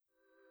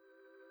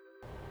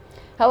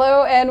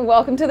Hello and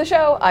welcome to the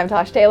show. I'm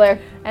Tosh Taylor.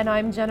 And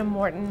I'm Jenna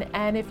Morton.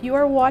 And if you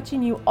are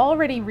watching, you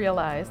already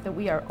realize that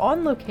we are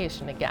on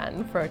location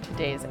again for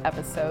today's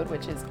episode,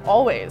 which is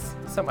always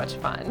so much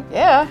fun.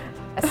 Yeah.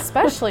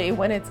 Especially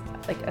when it's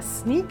like a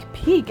sneak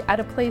peek at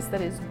a place that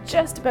is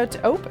just about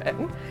to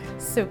open.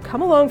 So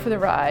come along for the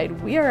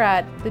ride. We are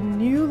at the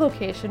new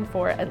location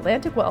for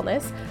Atlantic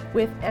Wellness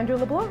with Andrew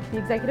LeBlanc, the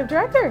Executive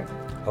Director.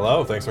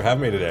 Hello, thanks for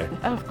having me today.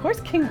 Of course,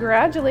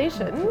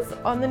 congratulations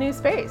on the new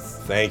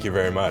space. Thank you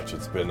very much.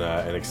 It's been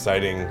an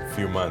exciting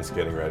few months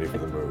getting ready for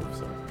the move.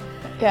 So.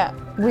 Yeah.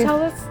 Tell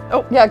us.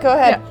 Oh, yeah, go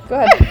ahead. Yeah. Go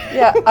ahead.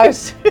 Yeah, I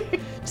was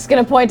just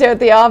going to point out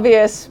the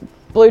obvious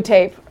blue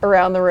tape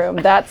around the room.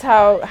 That's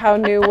how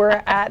new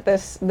we're at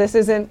this. This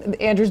isn't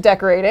Andrew's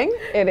decorating.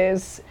 It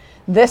is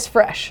this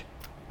fresh.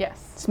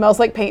 Yes. Smells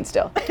like paint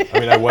still. I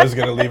mean, I was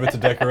going to leave it to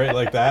decorate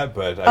like that,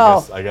 but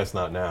I guess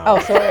not now. Oh,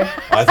 sorry.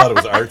 I thought it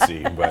was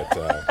artsy, but...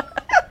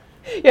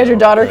 you had your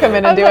daughter come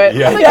in and do it.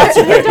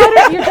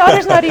 Yeah, your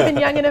daughter's not even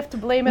young enough to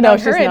blame it on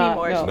her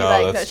anymore. No. She'd be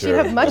like, that's she'd true.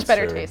 have much That's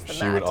better true. taste than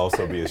she that. She would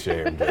also be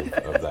ashamed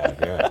of that,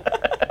 yeah.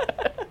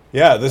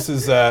 Yeah, this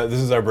is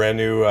our brand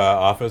new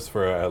office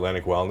for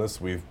Atlantic Wellness.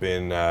 We've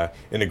been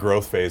in a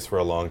growth phase for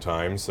a long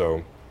time,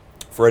 so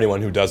for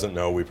anyone who doesn't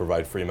know, we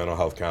provide free mental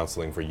health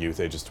counseling for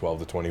youth ages 12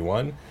 to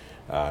 21.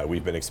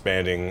 We've been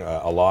expanding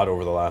a lot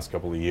over the last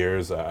couple of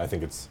years. I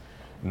think it's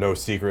no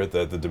secret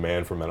that the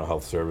demand for mental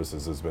health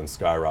services has been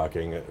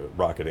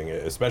rocketing,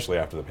 especially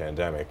after the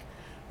pandemic.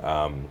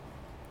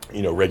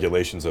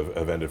 Regulations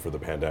have ended for the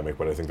pandemic,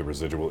 but I think the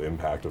residual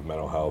impact of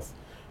mental health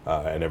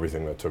and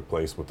everything that took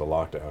place with the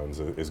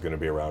lockdowns is going to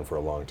be around for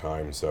a long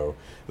time. So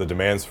the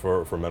demands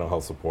for mental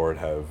health support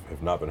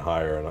have not been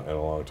higher in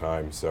a long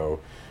time. So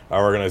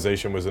our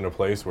organization was in a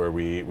place where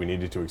we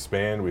needed to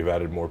expand. We've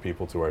added more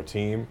people to our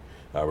team.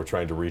 We're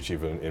trying to reach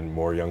even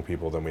more young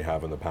people than we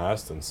have in the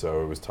past, and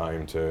so it was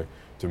time to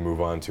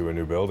move on to a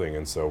new building.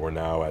 And so we're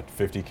now at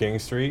 50 King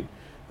Street,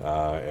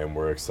 and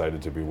we're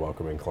excited to be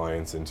welcoming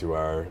clients into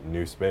our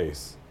new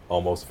space,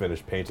 almost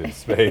finished painted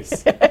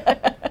space.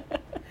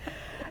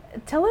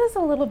 Tell us a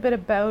little bit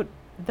about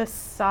the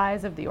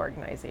size of the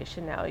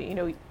organization now. You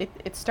know,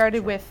 it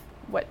started with,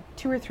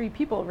 2 or 3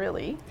 people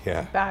really,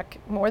 back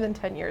more than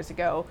 10 years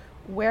ago.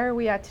 Where are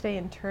we at today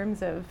in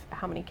terms of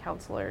how many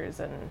counselors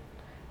and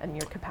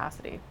your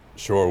capacity?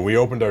 Sure. We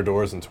opened our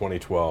doors in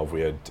 2012.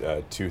 We had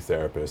 2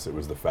 therapists. It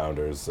was the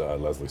founders,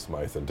 Leslie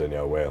Smythe and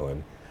Danielle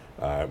Whalen.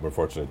 We're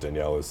fortunate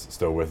Danielle is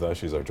still with us.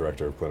 She's our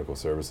Director of Clinical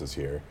Services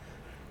here.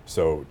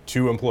 So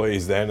 2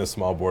 employees then, a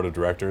small board of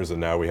directors,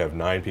 and now we have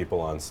 9 people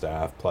on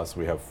staff, plus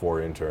we have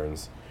 4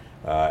 interns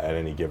at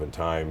any given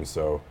time.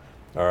 So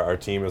our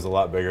team is a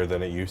lot bigger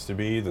than it used to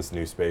be. This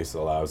new space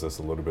allows us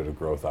a little bit of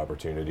growth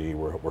opportunity.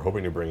 We're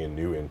hoping to bring in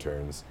new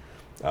interns.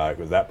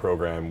 With that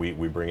program,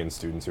 we bring in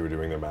students who are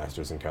doing their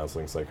master's in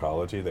counseling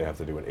psychology. They have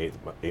to do an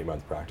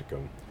 8-month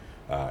practicum.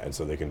 And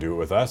so they can do it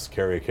with us,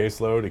 carry a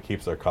caseload. It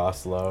keeps our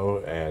costs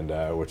low,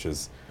 and which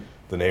is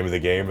the name of the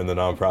game in the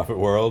nonprofit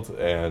world.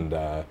 And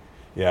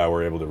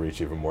we're able to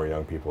reach even more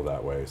young people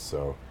that way.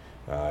 So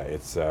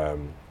it's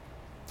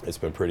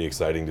been pretty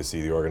exciting to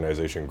see the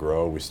organization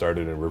grow. We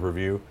started in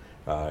Riverview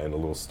in a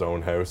little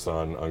stone house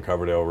on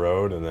Coverdale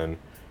Road, and then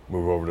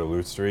move over to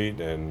Lute Street.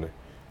 And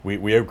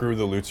we outgrew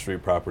the Lute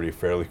Street property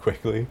fairly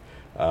quickly.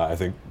 I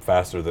think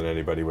faster than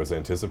anybody was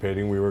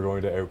anticipating we were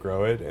going to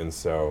outgrow it. And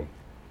so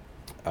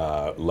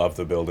love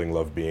the building,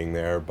 love being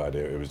there, but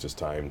it was just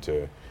time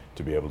to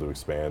be able to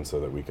expand so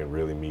that we can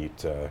really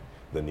meet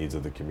the needs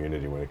of the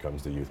community when it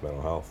comes to youth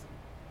mental health.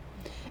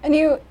 And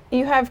you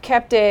have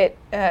kept it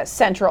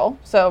central.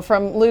 So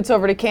from Lutz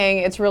over to King,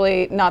 it's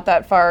really not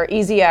that far.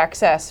 Easy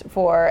access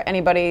for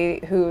anybody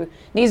who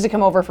needs to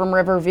come over from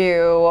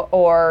Riverview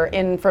or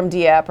in from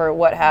Dieppe or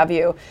what have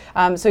you.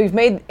 So you've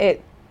made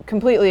it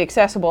completely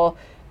accessible.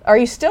 Are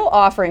you still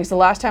offering? So the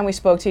last time we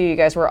spoke to you, you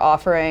guys were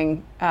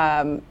offering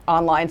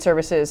online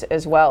services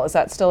as well. Is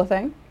that still a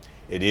thing?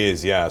 It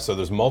is, yeah. So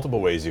there's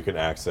multiple ways you can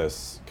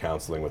access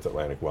counseling with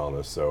Atlantic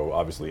Wellness. So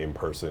obviously in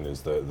person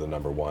is the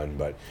number one,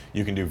 but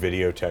you can do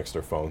video, text,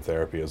 or phone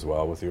therapy as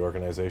well with the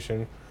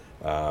organization.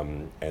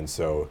 And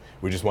so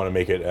we just want to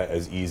make it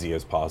as easy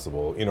as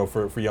possible. You know,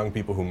 for young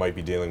people who might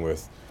be dealing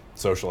with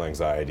social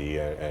anxiety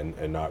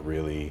and not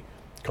really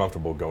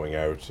comfortable going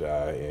out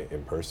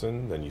in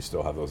person, then you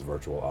still have those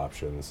virtual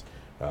options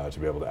to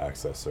be able to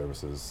access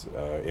services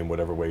in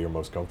whatever way you're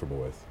most comfortable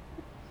with.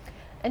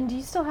 And do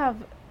you still have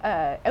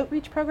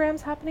outreach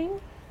programs happening?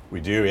 We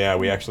do, yeah.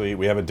 We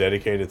have a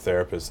dedicated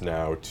therapist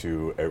now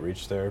to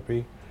outreach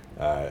therapy,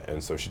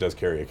 and so she does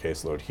carry a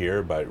caseload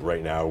here, but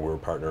right now we're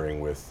partnering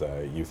with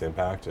Youth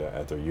Impact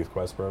at their Youth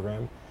Quest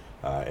program,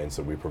 and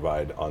so we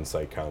provide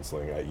on-site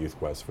counseling at Youth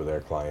Quest for their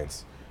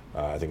clients.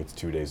 I think it's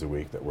 2 days a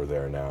week that we're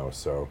there now.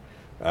 So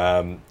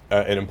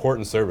an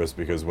important service,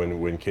 because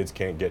when kids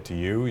can't get to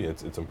you,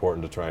 it's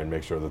important to try and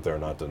make sure that they're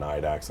not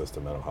denied access to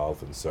mental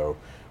health. And so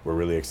we're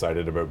really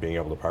excited about being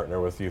able to partner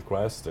with Youth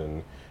Quest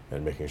and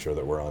making sure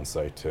that we're on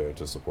site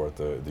to support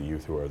the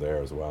youth who are there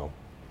as well.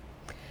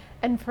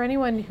 And for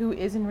anyone who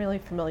isn't really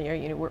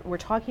familiar, we're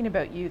talking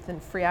about youth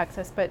and free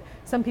access, but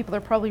some people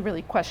are probably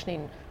really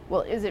questioning,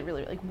 well, is it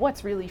really, like,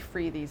 what's really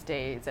free these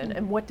days?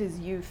 And what does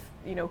youth,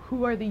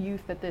 who are the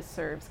youth that this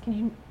serves? Can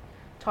you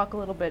talk a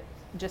little bit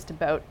just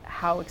about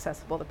how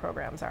accessible the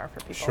programs are for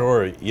people?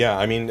 Sure, yeah.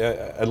 I mean,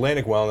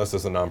 Atlantic Wellness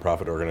as a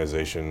nonprofit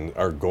organization,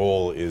 our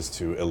goal is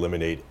to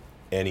eliminate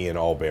any and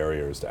all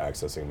barriers to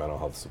accessing mental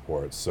health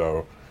support.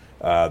 So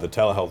the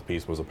telehealth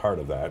piece was a part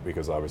of that,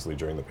 because obviously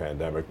during the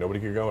pandemic, nobody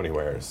could go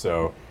anywhere.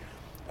 So,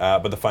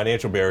 but the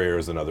financial barrier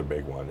is another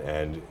big one,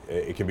 and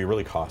it can be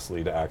really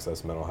costly to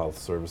access mental health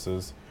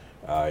services.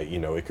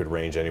 It could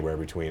range anywhere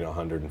between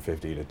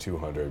 $150 to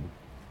 $200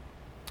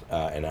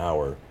 an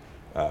hour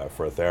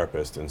for a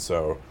therapist. And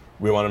so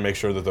we want to make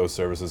sure that those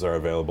services are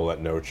available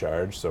at no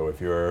charge. So if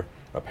you're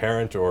a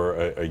parent or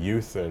a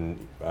youth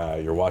and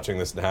you're watching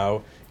this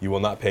now, you will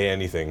not pay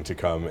anything to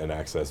come and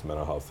access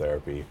mental health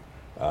therapy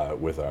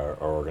with our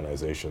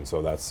organization.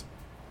 So that's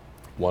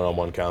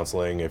one-on-one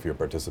counseling. If you're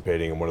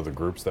participating in one of the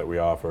groups that we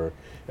offer,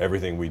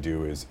 everything we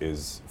do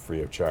is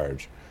free of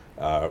charge.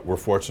 We're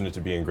fortunate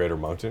to be in Greater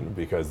Moncton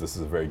because this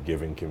is a very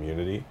giving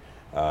community,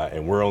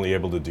 and we're only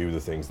able to do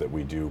the things that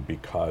we do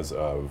because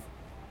of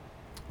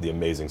the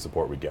amazing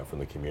support we get from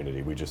the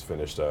community. We just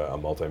finished a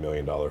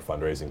multi-million-dollar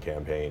fundraising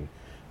campaign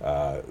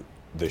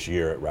this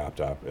year. It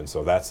wrapped up, and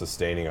so that's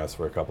sustaining us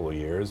for a couple of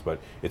years,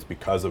 but it's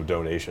because of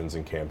donations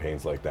and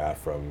campaigns like that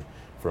from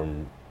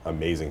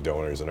amazing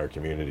donors in our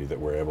community that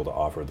we're able to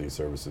offer these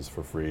services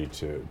for free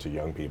to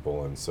young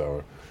people. And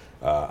so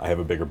I have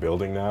a bigger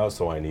building now,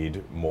 so I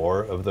need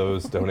more of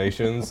those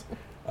donations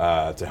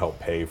to help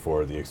pay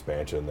for the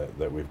expansion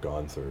that we've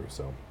gone through.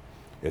 So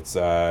it's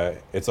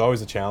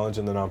always a challenge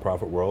in the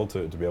nonprofit world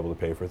to be able to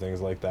pay for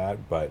things like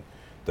that, but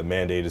the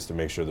mandate is to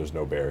make sure there's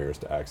no barriers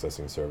to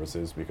accessing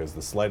services, because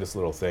the slightest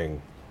little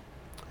thing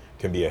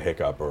can be a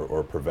hiccup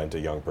or prevent a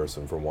young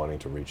person from wanting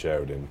to reach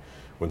out. And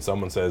when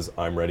someone says,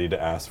 I'm ready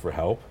to ask for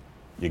help,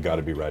 you got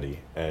to be ready.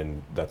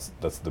 And that's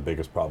the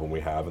biggest problem we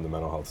have in the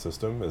mental health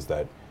system, is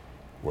that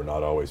we're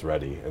not always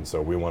ready. And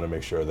so we want to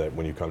make sure that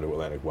when you come to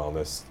Atlantic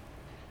Wellness,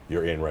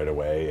 you're in right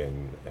away,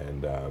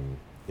 and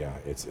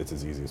it's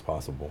as easy as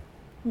possible.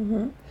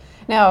 Mm-hmm.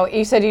 Now,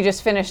 you said you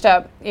just finished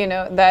up,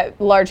 that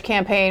large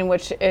campaign,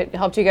 which it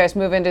helped you guys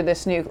move into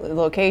this new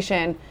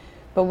location.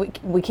 But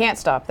we can't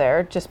stop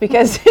there just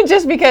because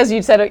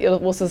you said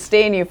it will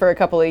sustain you for a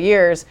couple of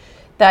years.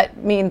 That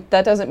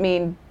doesn't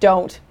mean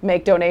don't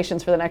make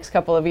donations for the next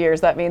couple of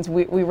years. That means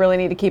we really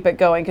need to keep it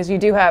going, because you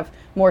do have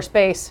more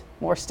space,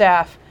 more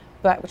staff,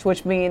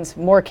 which means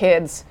more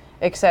kids,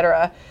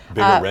 etc.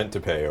 Bigger rent to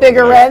pay.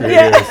 Bigger rent,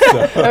 yeah. Years,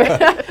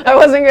 so. I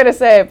wasn't going to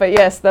say it, but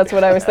yes, that's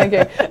what I was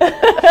thinking.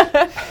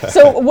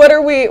 So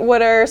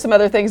what are some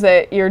other things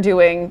that you're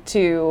doing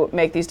to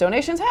make these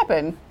donations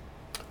happen?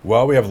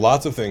 Well, we have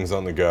lots of things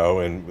on the go,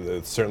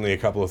 and certainly a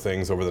couple of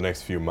things over the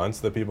next few months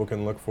that people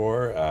can look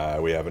for.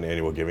 We have an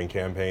annual giving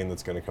campaign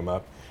that's going to come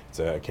up. It's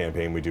a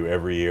campaign we do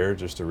every year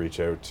just to reach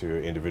out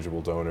to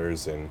individual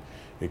donors and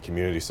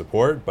community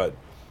support. But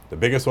the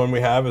biggest one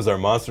we have is our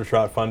Monster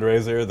Trot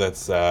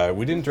fundraiser.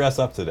 We didn't dress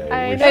up today.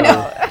 I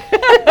know.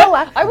 The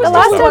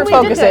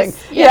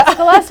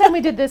last time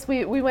we did this,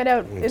 we went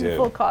out in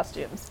full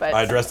costumes. But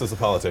I dressed as a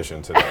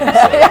politician today. So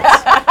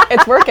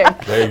it's working.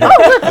 There you go.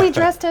 Oh, look, we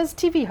dressed as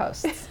TV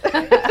hosts.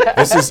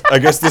 I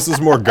guess this is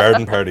more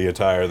garden party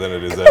attire than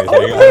it is anything. I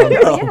don't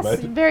know,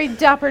 yes, very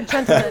dapper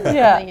gentleman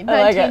in the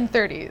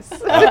 1930s.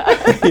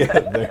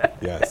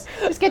 Yes.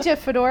 Just get you a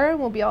fedora and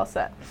we'll be all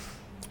set.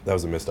 That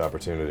was a missed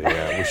opportunity.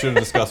 Yeah, we should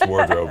have discussed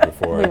wardrobe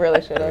before. We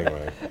really should have.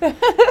 Anyway,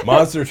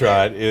 Monster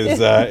Trot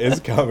is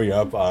coming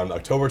up on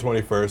October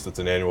 21st. It's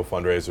an annual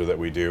fundraiser that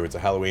we do. It's a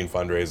Halloween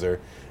fundraiser.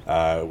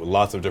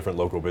 Lots of different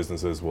local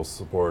businesses will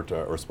support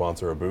or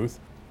sponsor a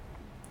booth,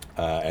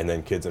 and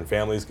then kids and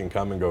families can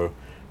come and go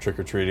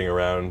trick-or-treating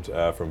around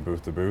from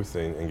booth to booth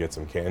and get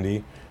some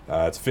candy.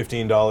 It's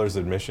 $15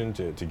 admission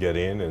to get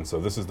in, and so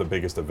this is the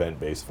biggest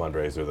event-based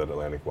fundraiser that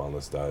Atlantic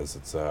Wellness does.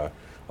 It's a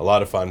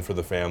lot of fun for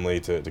the family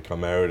to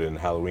come out and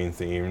Halloween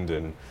themed,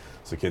 and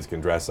so kids can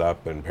dress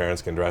up and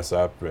parents can dress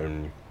up,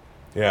 and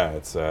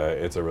it's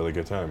a really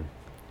good time.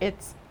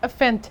 It's a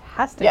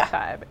fantastic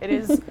time. It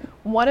is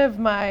one of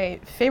my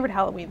favorite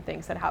Halloween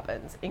things that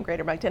happens in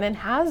Greater Moncton, and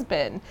has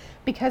been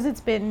because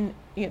it's been,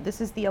 this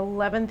is the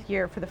 11th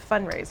year for the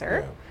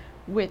fundraiser,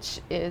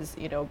 which is,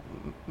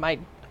 my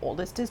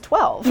oldest is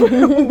 12.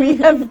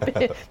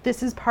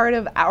 This is part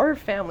of our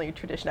family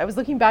tradition. I was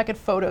looking back at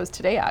photos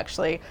today,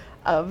 actually,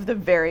 of the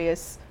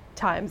various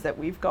times that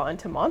we've gone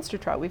to Monster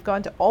Trot. We've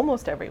gone to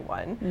almost every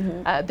one.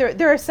 Mm-hmm.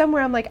 There are some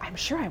where I'm like, I'm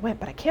sure I went,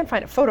 but I can't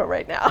find a photo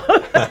right now.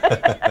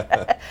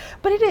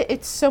 But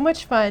it's so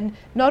much fun,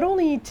 not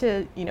only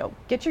to,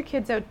 get your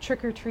kids out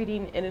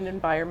trick-or-treating in an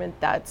environment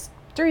that's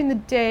during the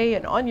day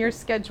and on your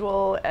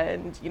schedule,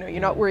 and, you're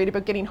not worried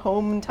about getting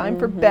home in time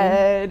for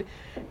bed.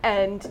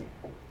 And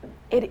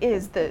it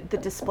is the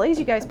displays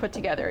you guys put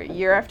together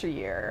year after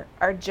year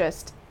are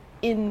just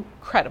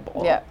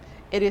incredible. Yeah.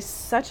 It is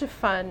such a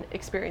fun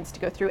experience to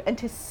go through, and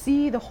to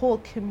see the whole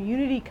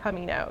community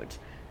coming out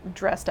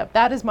dressed up.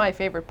 That is my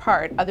favorite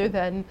part, other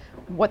than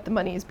what the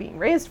money is being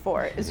raised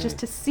for, is just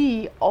to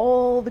see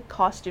all the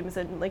costumes.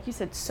 And like you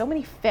said, so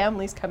many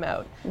families come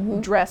out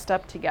dressed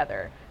up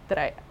together that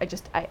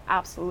I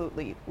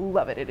absolutely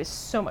love it. It is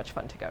so much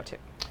fun to go to.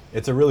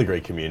 It's a really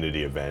great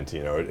community event.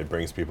 You know, it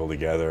brings people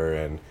together,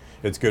 and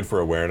it's good for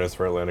awareness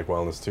for Atlantic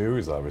Wellness too,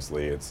 because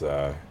obviously it's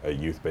a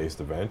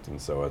youth-based event,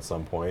 and so at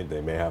some point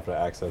they may have to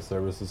access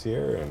services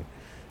here, and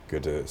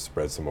good to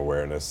spread some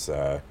awareness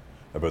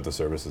about the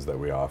services that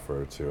we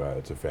offer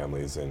to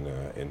families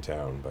in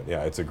town. But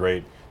yeah, it's a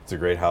great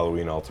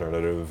Halloween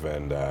alternative,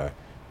 and yeah,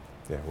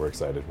 we're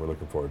excited. We're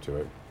looking forward to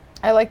it.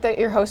 I like that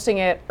you're hosting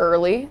it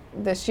early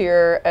this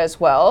year as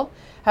well,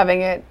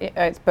 having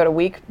it's about a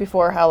week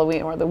before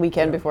Halloween, or the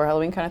weekend before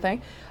Halloween kind of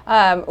thing,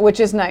 which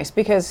is nice,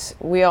 because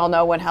we all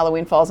know when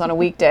Halloween falls on a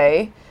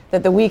weekday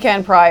that the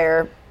weekend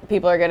prior,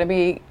 people are going to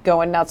be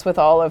going nuts with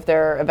all of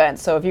their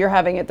events. So if you're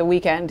having it the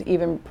weekend,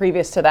 even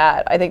previous to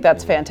that, I think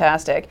that's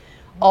fantastic.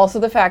 Also,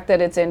 the fact that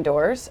it's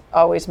indoors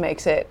always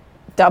makes it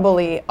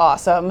doubly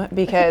awesome,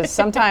 because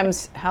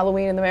sometimes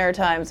Halloween in the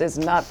Maritimes is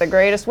not the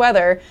greatest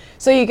weather,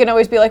 so you can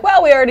always be like,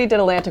 well, we already did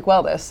Atlantic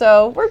Wellness,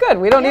 so we're good.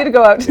 We don't need to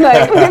go out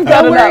tonight. We've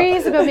got no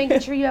worries about making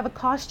sure you have a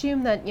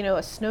costume that, you know,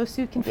 a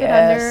snowsuit can fit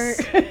under.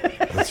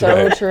 That's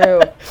so right. true.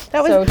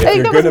 That was so if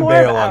you're going to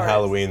bail on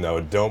Halloween,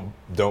 though,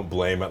 don't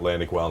blame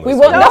Atlantic Wellness. We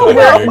won't.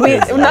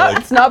 No,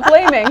 it's not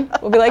blaming.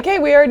 We'll be like, hey,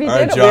 we already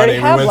did it. Johnny,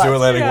 we went to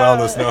Atlantic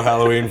Wellness. No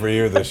Halloween for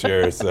you this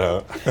year.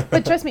 So.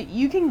 But trust me,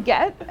 you can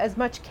get as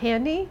much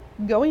candy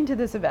going to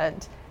this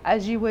event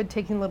as you would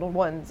taking little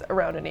ones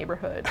around a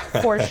neighborhood,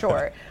 for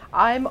sure.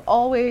 I'm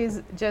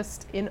always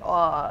just in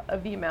awe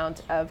of the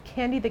amount of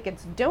candy that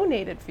gets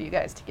donated for you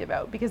guys to give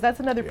out, because that's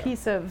another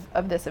piece of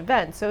this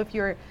event. So if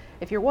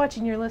you're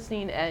watching, you're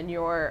listening, and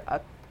you're a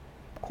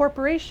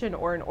corporation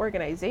or an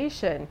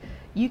organization,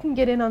 you can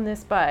get in on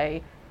this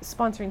by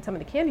sponsoring some of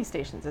the candy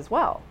stations as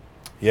well.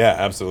 Yeah,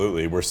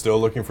 absolutely. We're still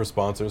looking for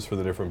sponsors for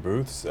the different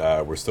booths.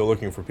 We're still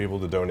looking for people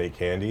to donate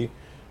candy.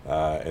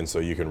 And so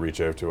you can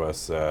reach out to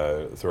us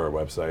through our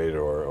website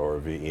or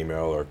via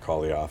email, or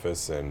call the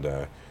office,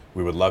 and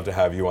we would love to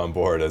have you on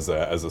board as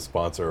a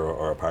sponsor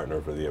or a partner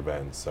for the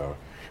event. So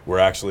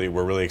we're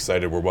really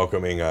excited. We're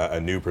welcoming a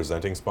new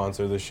presenting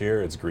sponsor this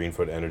year. It's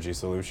Greenfoot Energy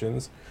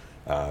Solutions.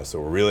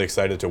 So we're really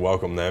excited to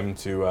welcome them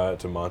to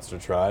Monster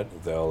Trot.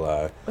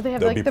 They'll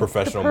be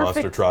professional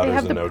monster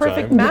trotters in no time. They have the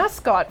perfect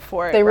mascot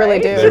for it. They really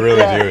do. They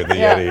really do. The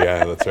Yeti.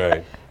 Yeah, that's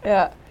right.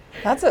 Yeah.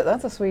 That's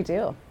a sweet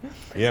deal.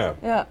 Yeah.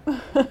 Yeah.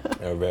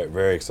 Very,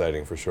 very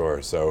exciting for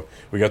sure. So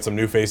we got some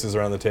new faces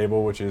around the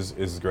table, which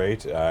is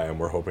great, and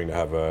we're hoping to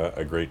have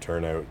a great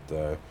turnout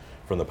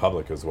from the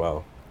public as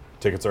well.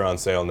 Tickets are on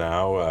sale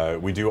now.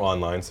 We do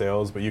online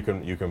sales, but you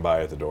can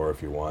buy at the door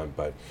if you want.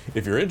 But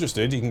if you're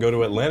interested, you can go to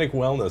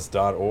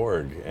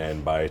atlanticwellness.org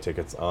and buy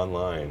tickets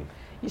online.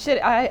 You should.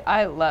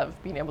 I love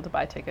being able to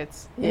buy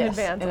tickets in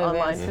advance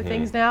online for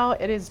things now.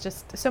 It is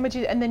just so much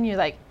easier. And then you're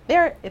like,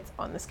 there, it's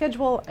on the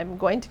schedule. I'm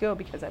going to go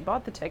because I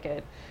bought the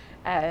ticket.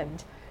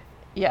 And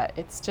yeah,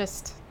 it's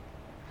just,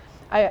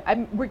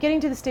 we're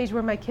getting to the stage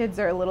where my kids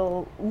are a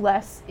little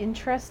less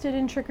interested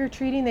in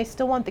trick-or-treating. They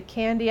still want the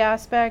candy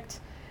aspect,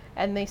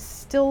 and they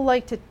still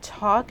like to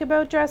talk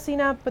about dressing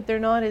up, but they're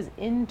not as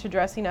into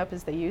dressing up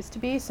as they used to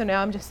be. So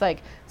now I'm just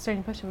like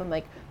starting to push them. I'm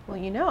like, well,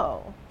 you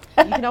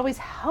can always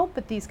help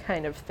at these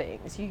kind of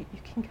things. You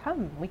can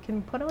come. We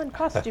can put on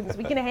costumes.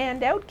 We can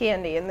hand out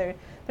candy, and they're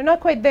not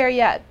quite there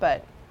yet,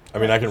 but. I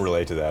mean, I can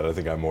relate to that. I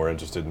think I'm more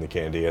interested in the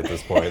candy at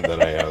this point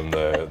than I am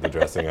the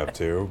dressing up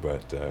too.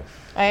 But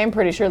I am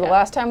pretty sure the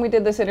last time we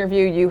did this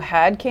interview, you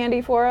had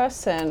candy for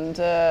us, and.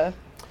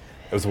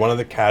 It was one of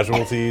the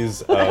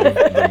casualties of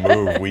the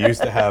move. We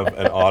used to have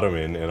an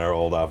ottoman in our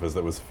old office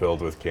that was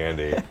filled with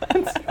candy,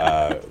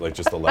 like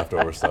just the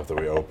leftover stuff that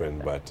we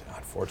opened. But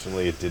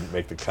unfortunately, it didn't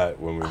make the cut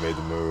when we made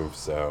the move.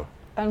 So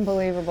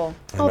unbelievable.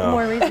 All the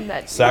more reason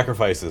that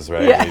sacrifices,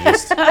 right? Yeah. You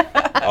just,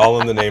 all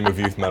in the name of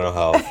youth mental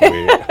health.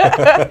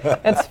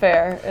 It's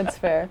fair. It's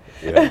fair.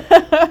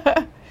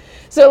 Yeah.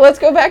 So let's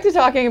go back to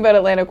talking about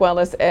Atlantic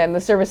Wellness and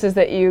the services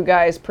that you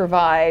guys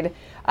provide.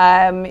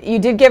 You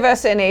did give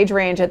us an age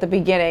range at the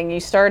beginning. You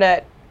start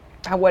at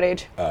what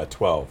age?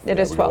 12. It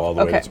is 12. We go all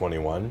the way to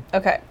 21.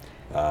 Okay.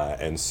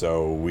 And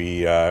so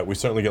we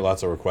certainly get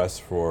lots of requests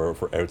for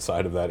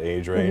outside of that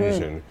age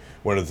range. And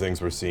one of the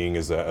things we're seeing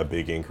is a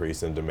big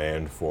increase in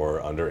demand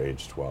for under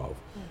age 12.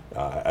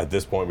 At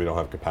this point, we don't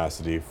have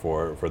capacity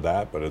for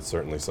that, but it's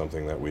certainly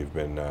something that we've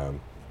been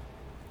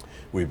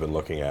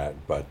looking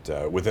at.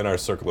 But within our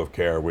circle of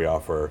care, we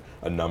offer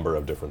a number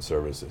of different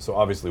services. So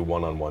obviously,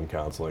 one-on-one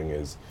counseling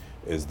is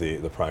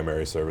the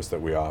primary service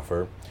that we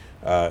offer.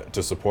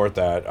 To support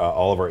that,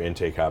 all of our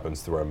intake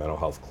happens through our mental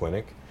health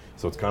clinic.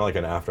 So it's kind of like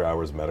an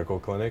after-hours medical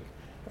clinic.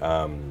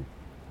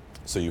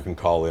 So you can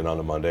call in on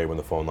a Monday when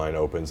the phone line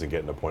opens and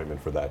get an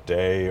appointment for that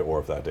day, or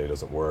if that day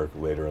doesn't work,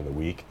 later in the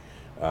week.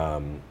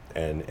 And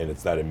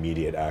it's that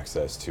immediate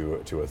access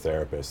to a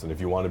therapist. And if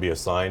you want to be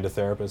assigned a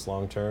therapist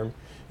long term,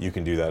 you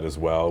can do that as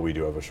well. We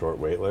do have a short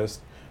wait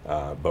list,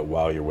 but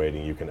while you're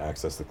waiting, you can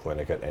access the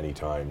clinic at any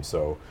time.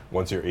 So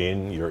once you're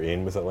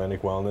in with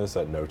Atlantic Wellness.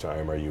 At no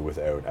time are you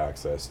without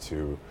access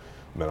to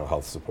mental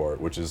health support,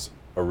 which is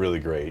a really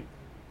great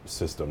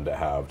system to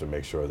have to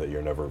make sure that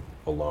you're never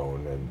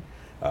alone. And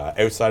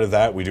outside of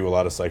that, we do a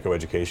lot of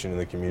psychoeducation in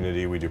the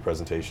community. We do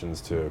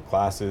presentations to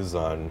classes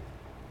on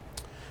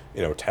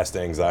test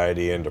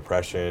anxiety and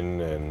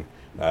depression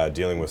and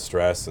dealing with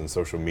stress and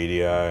social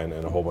media and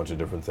a whole bunch of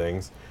different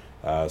things.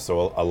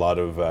 So a lot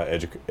of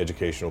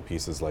educational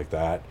pieces like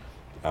that.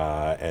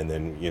 And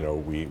then,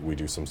 we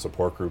do some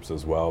support groups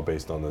as well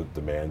based on the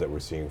demand that we're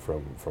seeing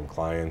from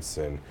clients,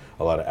 and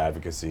a lot of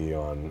advocacy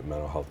on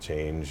mental health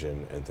change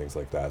and things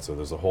like that. So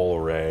there's a whole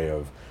array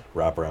of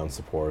wraparound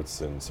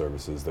supports and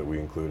services that we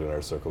include in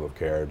our circle of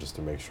care just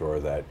to make sure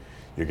that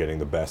you're getting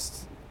the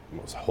best,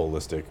 most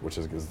holistic, which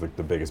is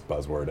the biggest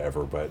buzzword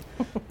ever, but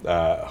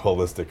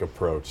holistic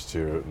approach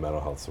to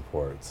mental health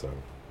support. So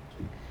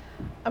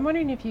I'm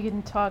wondering if you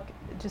can talk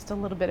just a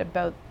little bit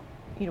about,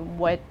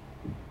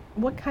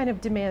 what kind of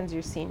demands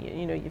you're seeing.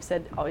 You've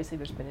said obviously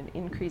there's been an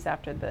increase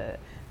after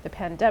the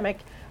pandemic.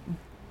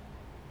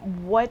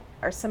 What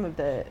are some of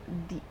the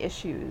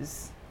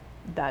issues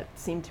that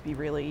seem to be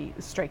really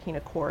striking a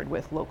chord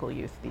with local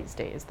youth these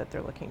days that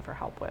they're looking for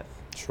help with?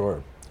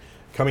 Sure.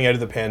 Coming out of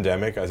the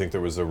pandemic, I think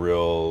there was a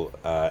real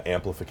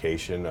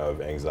amplification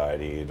of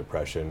anxiety,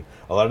 depression,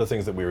 a lot of the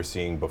things that we were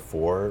seeing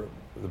before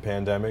the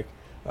pandemic,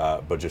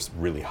 but just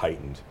really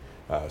heightened.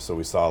 So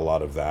we saw a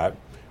lot of that.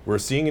 We're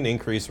seeing an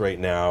increase right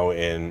now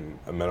in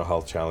mental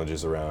health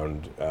challenges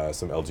around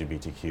some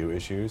LGBTQ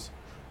issues.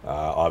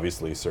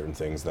 Obviously, certain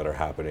things that are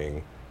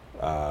happening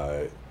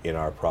in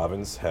our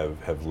province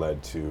have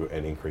led to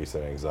an increase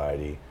in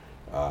anxiety.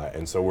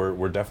 And so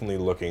we're definitely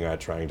looking at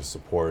trying to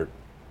support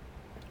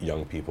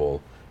young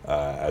people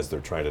as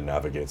they're trying to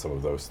navigate some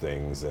of those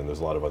things. And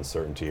there's a lot of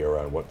uncertainty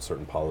around what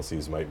certain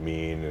policies might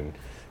mean and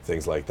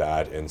things like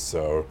that. And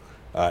so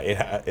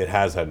it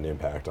has had an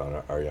impact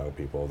on our young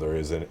people. There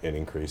is an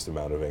increased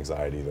amount of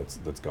anxiety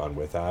that's gone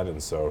with that.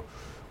 And so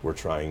we're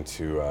trying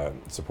to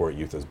support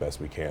youth as best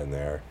we can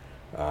there.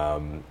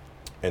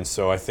 And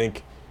so I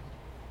think,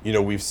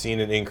 we've seen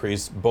an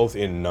increase both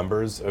in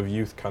numbers of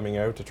youth coming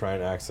out to try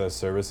and access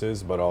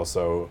services, but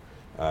also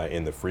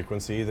in the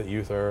frequency that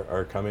youth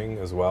are coming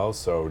as well.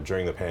 So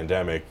during the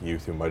pandemic,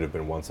 youth who might have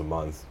been once a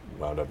month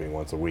wound up being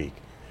once a week.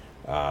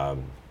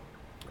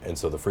 And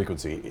so the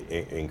frequency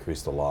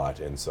increased a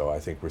lot. And so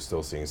I think we're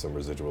still seeing some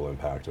residual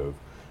impact of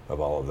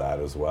all of that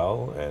as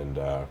well. And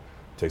it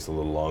takes a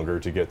little longer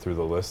to get through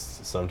the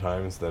lists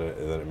sometimes than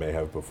it may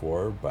have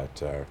before,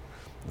 but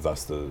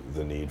thus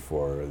the need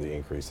for the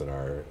increase in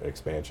our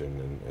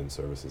expansion and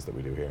services that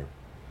we do here.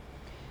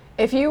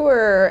 If you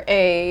were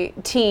a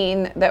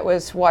teen that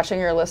was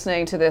watching or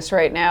listening to this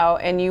right now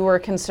and you were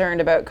concerned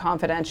about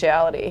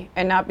confidentiality,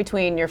 and not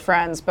between your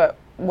friends, but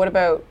what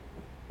about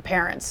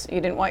parents? You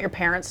didn't want your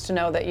parents to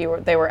know that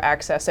they were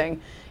accessing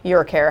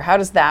your care. How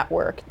does that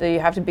work? Do you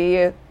have to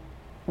be,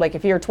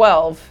 if you're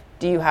 12,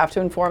 do you have to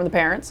inform the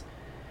parents?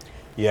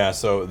 Yeah,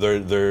 so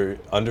they're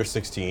under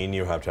 16,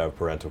 you have to have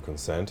parental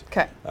consent.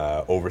 Okay.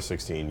 Over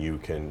 16, you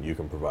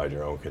can provide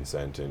your own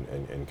consent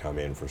and come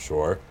in for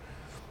sure.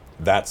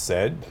 That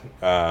said,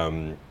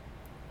 there's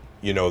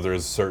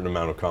a certain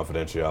amount of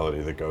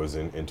confidentiality that goes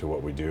into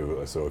what we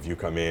do. So if you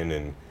come in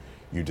and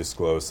you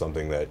disclose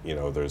something that,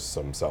 there's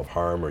some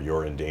self-harm or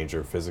you're in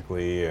danger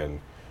physically, and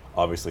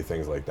obviously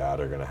things like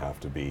that are going to have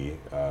to be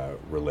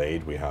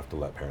relayed. We have to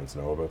let parents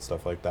know about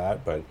stuff like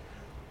that. But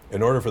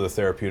in order for the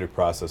therapeutic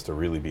process to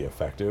really be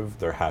effective,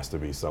 there has to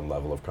be some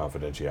level of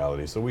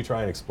confidentiality. So we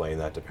try and explain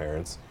that to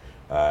parents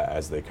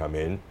as they come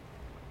in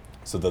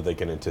so that they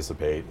can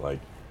anticipate,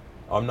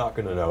 I'm not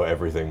going to know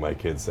everything my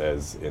kid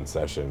says in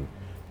session.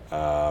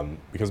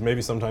 Because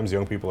maybe sometimes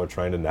young people are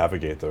trying to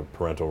navigate the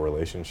parental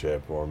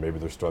relationship, or maybe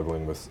they're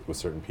struggling with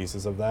certain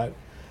pieces of that,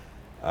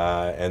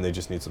 and they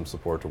just need some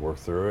support to work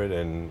through it.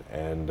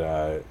 And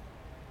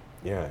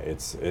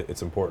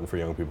it's important for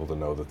young people to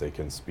know that they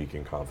can speak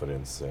in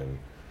confidence.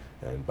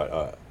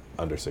 But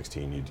under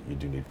 16, you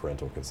do need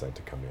parental consent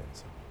to come in.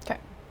 So. Okay.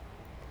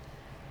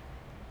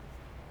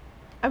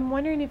 I'm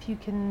wondering if you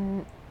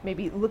can,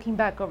 maybe looking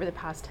back over the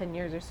past 10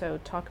 years or so,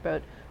 talk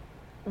about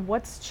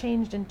what's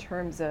changed in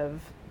terms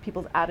of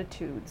people's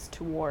attitudes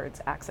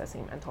towards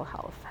accessing mental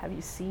health. Have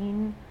you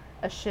seen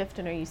a shift,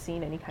 and are you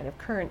seeing any kind of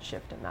current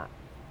shift in that?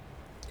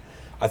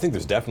 I think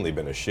there's definitely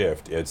been a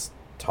shift. It's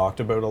talked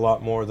about a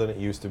lot more than it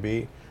used to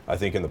be. I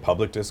think in the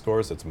public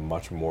discourse, it's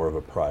much more of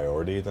a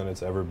priority than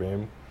it's ever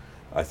been.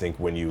 I think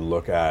when you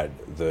look at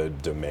the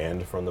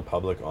demand from the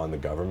public on the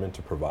government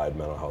to provide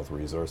mental health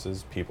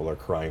resources, people are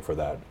crying for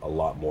that a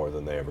lot more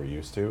than they ever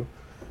used to.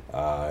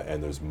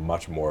 and there's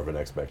much more of an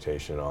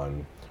expectation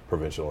on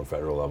provincial and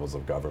federal levels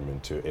of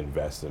government to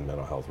invest in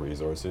mental health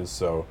resources.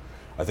 So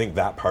I think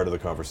that part of the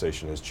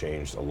conversation has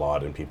changed a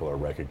lot, and people are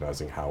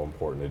recognizing how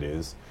important it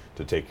is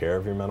to take care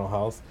of your mental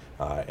health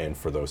and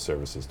for those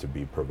services to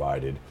be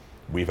provided.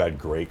 We've had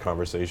great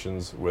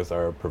conversations with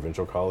our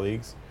provincial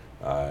colleagues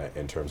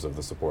in terms of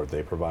the support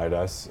they provide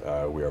us.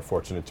 We are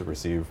fortunate to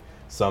receive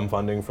some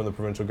funding from the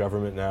provincial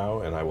government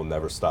now, and I will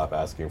never stop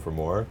asking for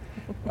more.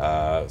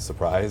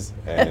 Surprise.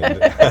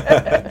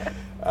 And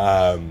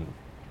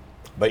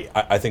but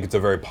I think it's a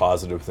very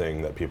positive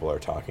thing that people are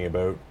talking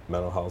about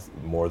mental health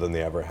more than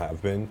they ever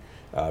have been,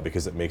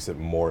 because it makes it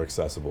more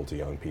accessible to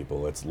young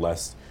people. It's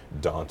less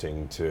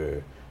daunting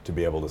to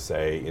be able to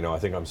say, you know, I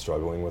think I'm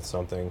struggling with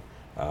something.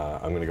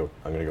 I'm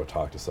gonna go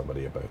talk to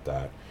somebody about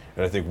that.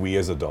 And I think we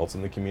as adults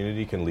in the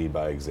community can lead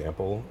by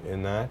example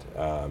in that.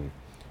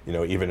 You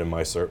know, even in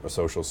my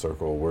social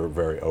circle, we're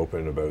very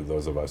open about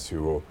those of us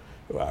who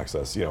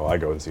access, you know, I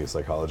go and see a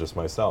psychologist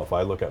myself.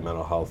 I look at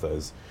mental health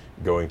as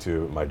going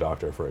to my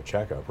doctor for a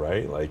checkup,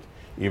 right? Like,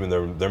 even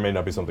there may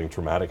not be something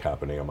traumatic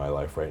happening in my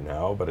life right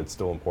now, but it's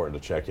still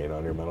important to check in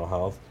on your mental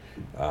health,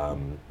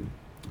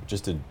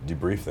 just to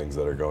debrief things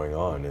that are going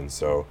on. And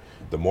so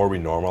the more we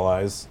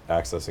normalize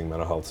accessing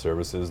mental health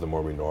services, the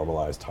more we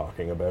normalize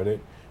talking about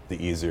it,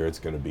 the easier it's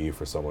going to be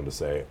for someone to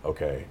say,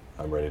 okay,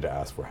 I'm ready to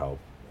ask for help.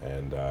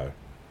 And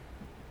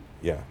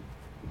yeah.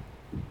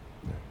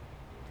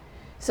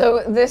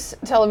 So this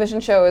television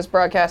show is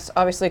broadcast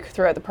obviously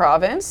throughout the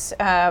province.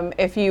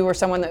 If you were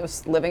someone that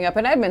was living up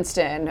in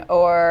Edmundston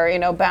or, you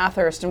know,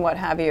 Bathurst and what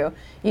have you,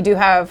 you do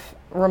have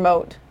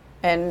remote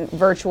and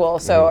virtual.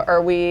 So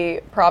are we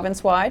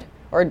province-wide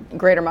or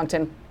Greater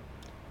Moncton?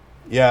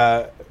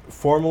 Yeah,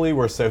 formally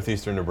we're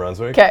southeastern New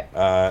Brunswick. Okay.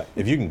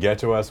 If you can get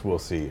to us, we'll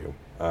see you.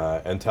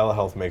 And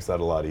telehealth makes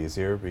that a lot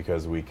easier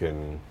because we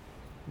can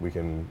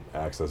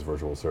access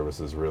virtual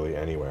services really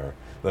anywhere.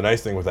 The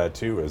nice thing with that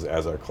too is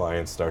as our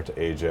clients start to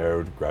age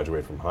out,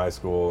 graduate from high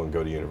school and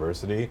go to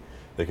university,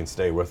 they can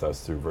stay with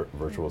us through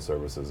virtual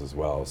services as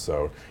well.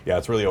 So yeah,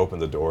 it's really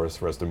opened the doors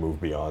for us to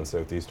move beyond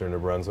southeastern New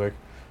Brunswick.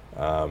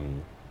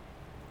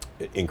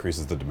 It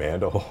increases the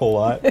demand a whole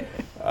lot.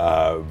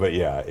 But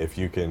yeah, if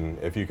you can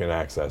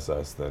access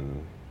us,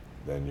 then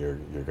you're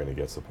going to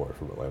get support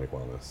from Atlantic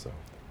Wellness. So.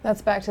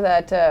 That's back to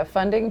that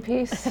funding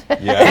piece.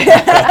 Yeah,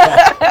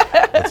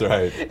 that's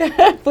right.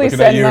 Please Looking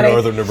send at you, money.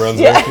 Northern New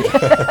Brunswick.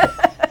 Yeah.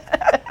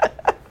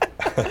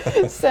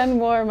 Send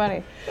more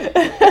money.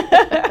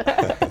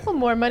 Well,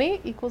 more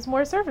money equals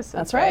more services.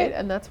 That's right.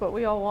 And that's what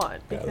we all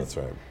want. Yeah, that's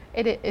right.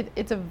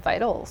 It's a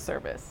vital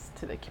service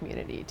to the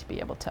community to be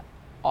able to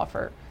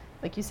offer,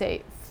 like you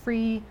say,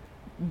 free,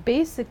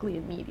 basically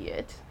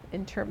immediate,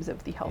 in terms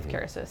of the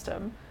healthcare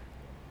system,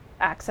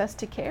 access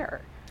to care.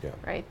 Yeah.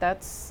 Right?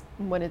 That's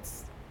when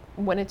it's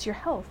your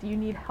health, you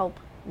need help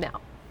now,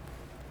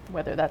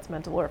 whether that's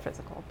mental or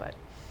physical. But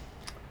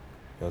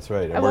that's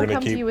right. And I won't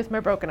come to you with my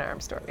broken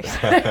arm story.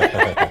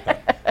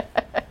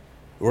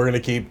 We're going to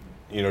keep,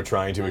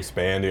 trying to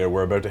expand.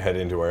 We're about to head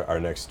into our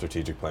next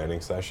strategic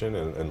planning session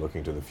and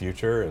looking to the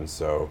future. And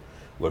so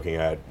looking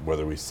at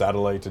whether we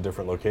satellite to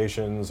different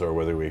locations or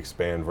whether we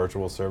expand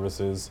virtual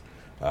services.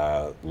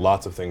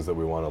 Lots of things that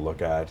we want to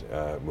look at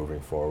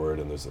moving forward,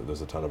 and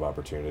there's a ton of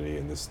opportunity,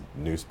 and this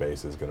new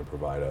space is going to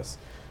provide us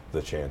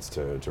the chance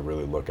to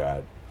really look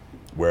at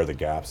where are the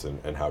gaps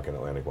and how can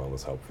Atlantic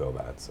Wellness help fill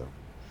that. So.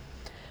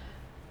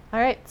 All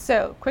right,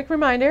 so quick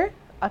reminder,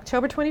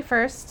 October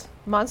 21st,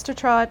 Monster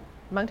Trot,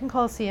 Moncton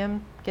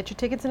Coliseum. Get your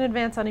tickets in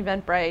advance on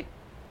Eventbrite.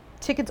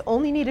 Tickets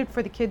only needed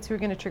for the kids who are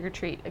going to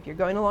trick-or-treat. If you're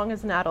going along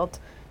as an adult,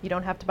 you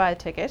don't have to buy a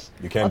ticket.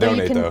 You can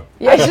donate, though.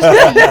 Yeah, you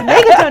can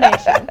make a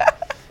donation.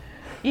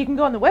 You can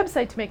go on the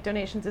website to make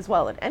donations as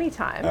well at any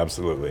time.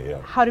 Absolutely,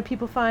 yeah. How do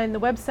people find the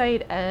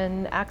website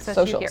and access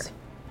Socials. you here?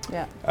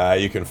 Yeah.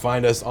 You can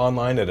find us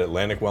online at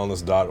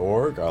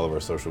atlanticwellness.org. All of our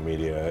social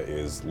media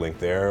is linked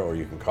there, or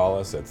you can call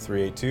us at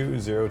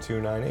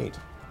 382-0298.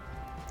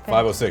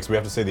 506. We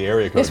have to say the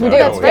area code. Yes, we now, do.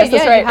 don't That's right.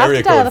 That's right.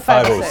 Area dial code the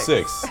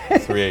 506.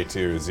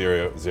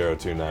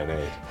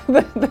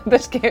 506-382-0298.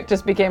 This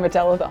just became a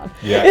telethon.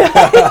 Yeah.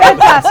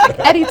 Fantastic.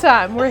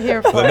 Anytime. We're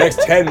here for the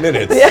next 10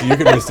 minutes, you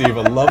can receive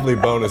a lovely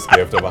bonus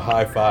gift of a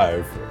high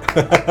five.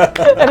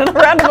 And a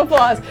round of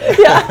applause.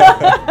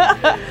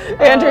 Yeah.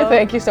 Andrew,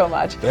 thank you so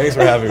much. Thanks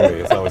for having me.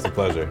 It's always a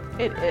pleasure.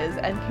 It is.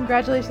 And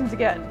congratulations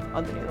again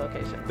on the new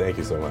location. Thank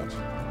you so much.